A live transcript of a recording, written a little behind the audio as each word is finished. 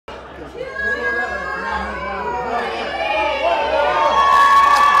This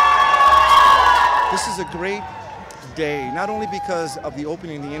is a great day, not only because of the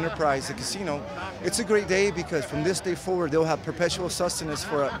opening of the enterprise, the casino. It's a great day because from this day forward, they'll have perpetual sustenance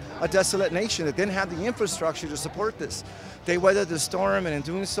for a desolate nation that didn't have the infrastructure to support this. They weathered the storm, and in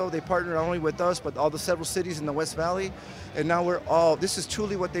doing so, they partnered not only with us, but all the several cities in the West Valley. And now this is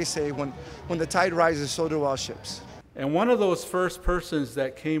truly what they say, when the tide rises, so do all ships. And one of those first persons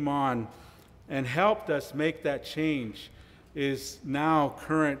that came on and helped us make that change is now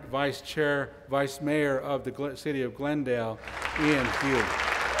current Vice Mayor of the city of Glendale, Ian Hugh.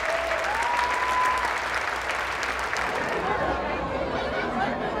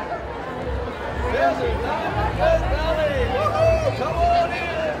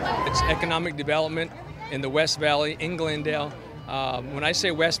 It's economic development in the West Valley, in Glendale. When I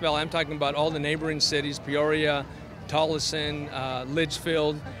say West Valley, I'm talking about all the neighboring cities, Peoria, Tolleson,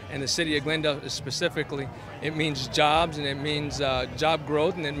 Litchfield, and the city of Glendale specifically. It means jobs, and it means job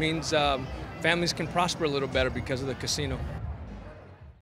growth, and it means families can prosper a little better because of the casino.